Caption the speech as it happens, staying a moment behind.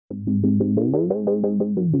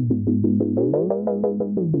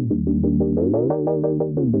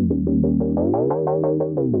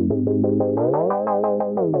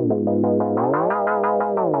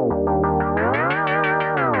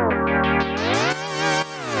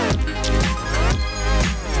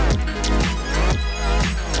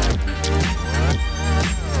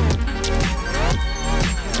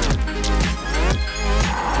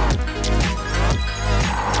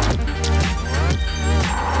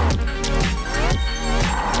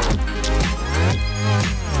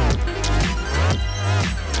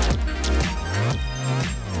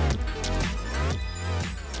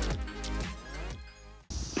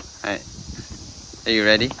Alright, are you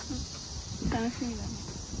ready?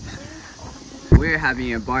 We're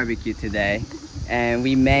having a barbecue today, and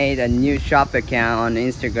we made a new shop account on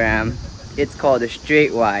Instagram. It's called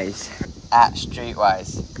Streetwise,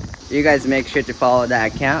 @Streetwise. You guys make sure to follow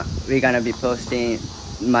that account. We're gonna be posting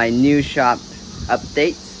my new shop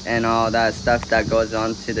updates and all that stuff that goes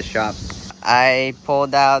on to the shop. I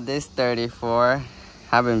pulled out this 34.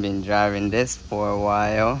 Haven't been driving this for a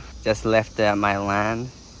while. Just left it at my land.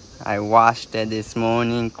 I washed it this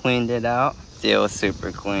morning, cleaned it out. Still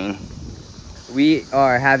super clean. We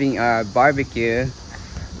are having our barbecue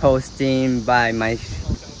hosting by my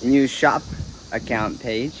new shop account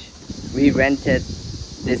page. We rented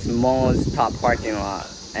this mall's top parking lot,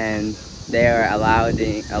 and they are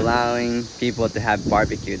allowing people to have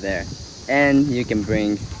barbecue there. And you can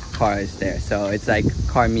bring cars there, so it's like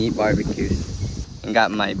car meet barbecues. I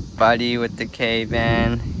got my buddy with the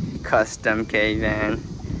K-Van, custom K-Van.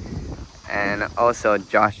 And also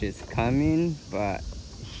Josh is coming, but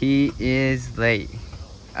he is late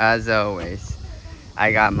as always.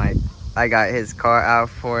 I got his car out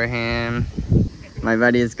for him. My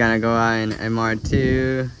buddy is gonna go out in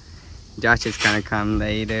MR2. Josh is gonna come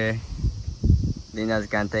later. Lina's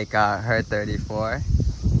gonna take out her 34.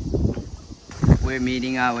 We're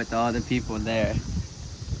meeting out with all the people there.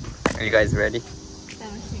 Are you guys ready?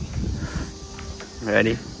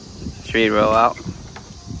 Ready? Should we roll out?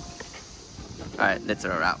 Alright, let's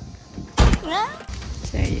roll out.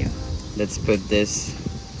 Show you. Let's put this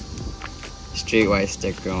Streetwise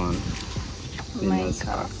sticker on Lina's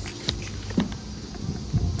car.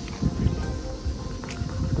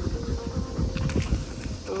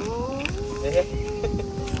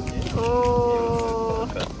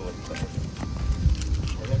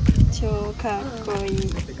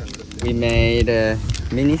 We made a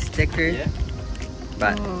mini sticker,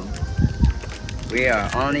 but we are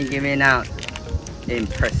only giving out in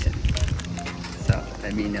person. So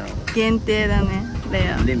let me know. 限定だね。レ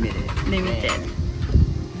ア。 Limited. Limited.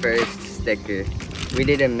 First sticker. We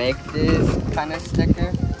didn't make this kind of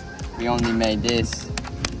sticker. We only made this.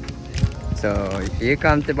 So if you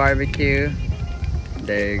come to barbecue,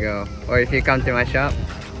 there you go. Or if you come to my shop,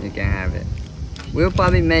 you can have it. We'll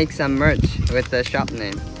probably make some merch with the shop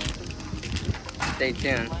name. Stay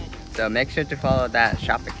tuned. So make sure to follow that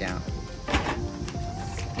shop account.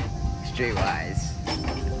 Streetwise.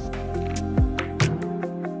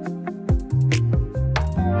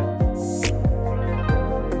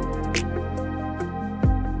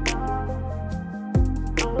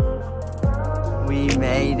 We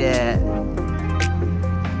made it.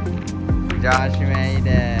 Josh made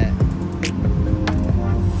it.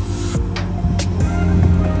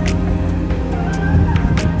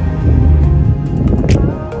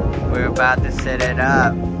 We're about to set it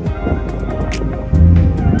up.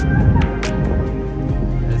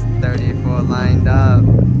 There's 34 lined up.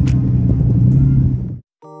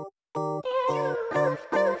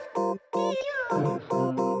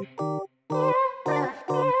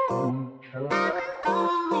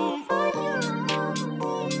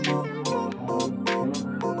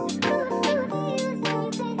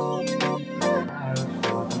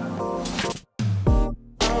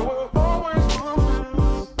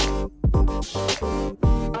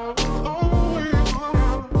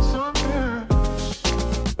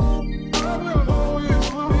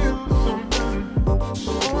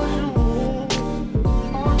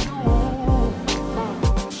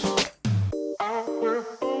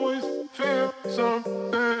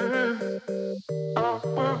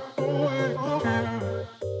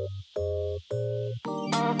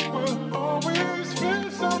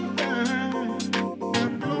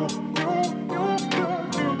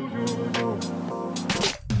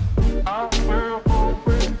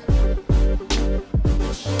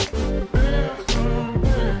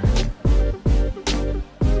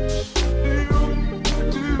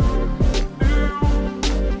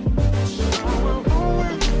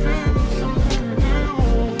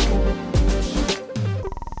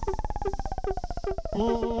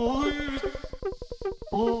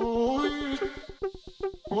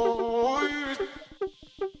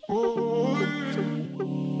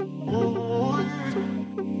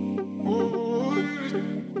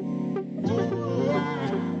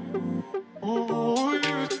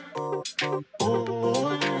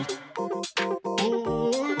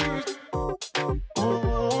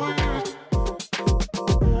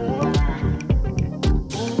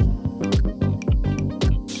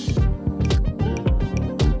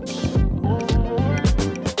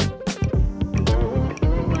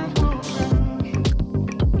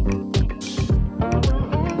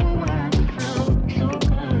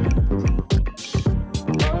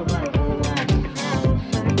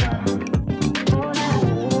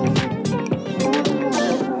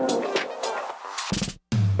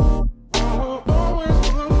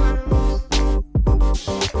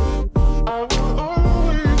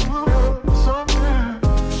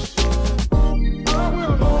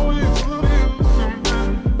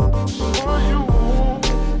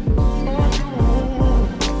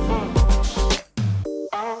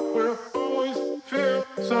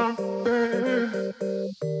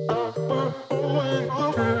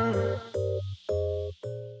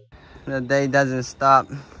 The day doesn't stop.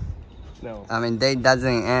 No. I mean, day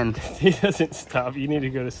doesn't end. Day doesn't stop. You need to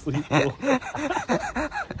go to sleep. What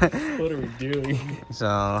are we doing?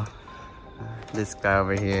 So, this guy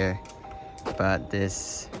over here bought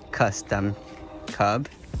this custom Cub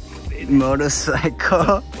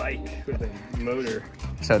motorcycle. Bike with a motor.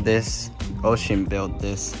 So this Ocean built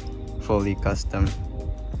this fully custom,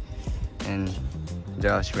 and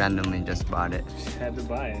Josh randomly just bought it. Just had to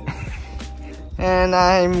buy it. And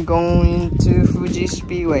I'm going to Fuji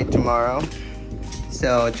Speedway tomorrow,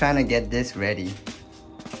 so trying to get this ready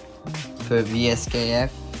for VSKF.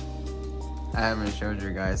 I haven't showed you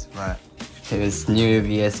guys, but it was new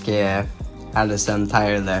VSKF. Had some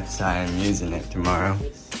tire left, so I'm using it tomorrow.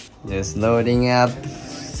 Just loading up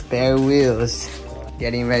spare wheels,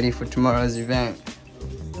 getting ready for tomorrow's event.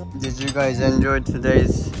 Did you guys enjoy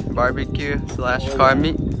today's barbecue / car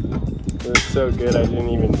meet? It was so good I didn't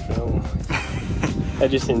even film. I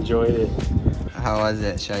just enjoyed it. How was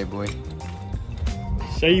it, Shy Boy?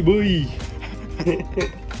 Shy Boy!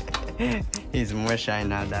 He's more shy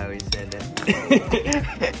now that we said it.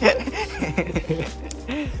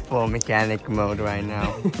 Full mechanic mode right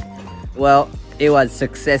now. Well, it was a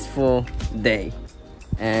successful day,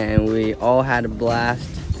 and we all had a blast.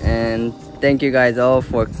 And thank you guys all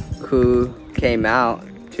for who came out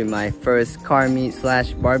to my first car meet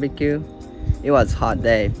 / barbecue. It was a hot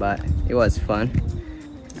day, but it was fun.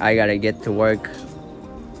 I gotta get to work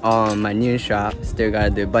on my new shop. Still gotta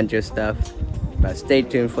do a bunch of stuff, but stay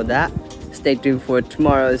tuned for that. Stay tuned for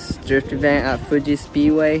tomorrow's drift event at Fuji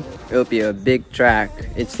Speedway. It'll be a big track.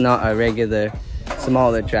 It's not a regular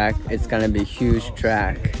smaller track. It's gonna be a huge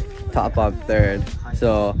track, top up third.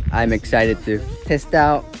 So I'm excited to test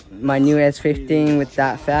out my new S15 with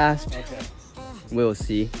that fast. We'll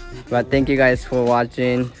see. But thank you guys for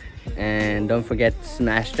watching, and don't forget to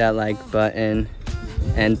smash that like button.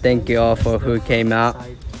 And thank you all for who came out.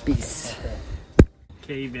 Peace.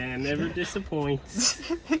 K-Van never disappoints.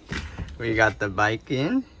 We got the bike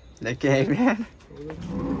in, the K-Van.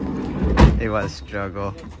 It was a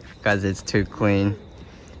struggle because it's too clean.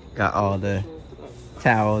 Got all the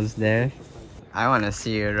towels there. I want to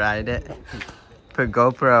see you ride it. Put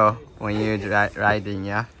GoPro when you're riding,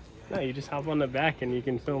 yeah? No, you just hop on the back and you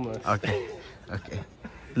can film us. Okay, okay.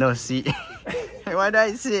 No seat. Why did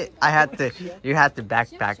I sit? You had to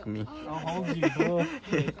backpack me. I'll hold you, boy.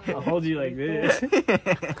 I'll hold you like this. Hey,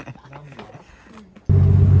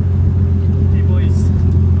 boys.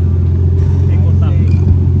 Hey, what's up?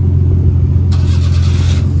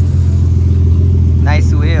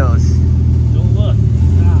 Nice wheels. Don't look.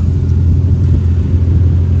 Ah.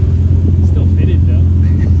 Still fitted, though.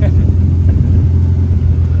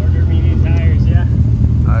 Order me new tires, yeah?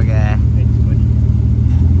 Okay. Thanks, buddy.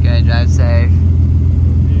 Okay, drive safe.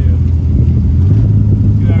 Will do.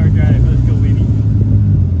 2-hour drive. Let's go, baby.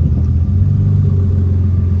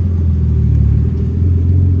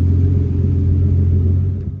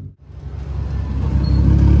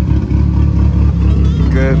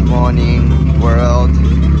 Good morning, world.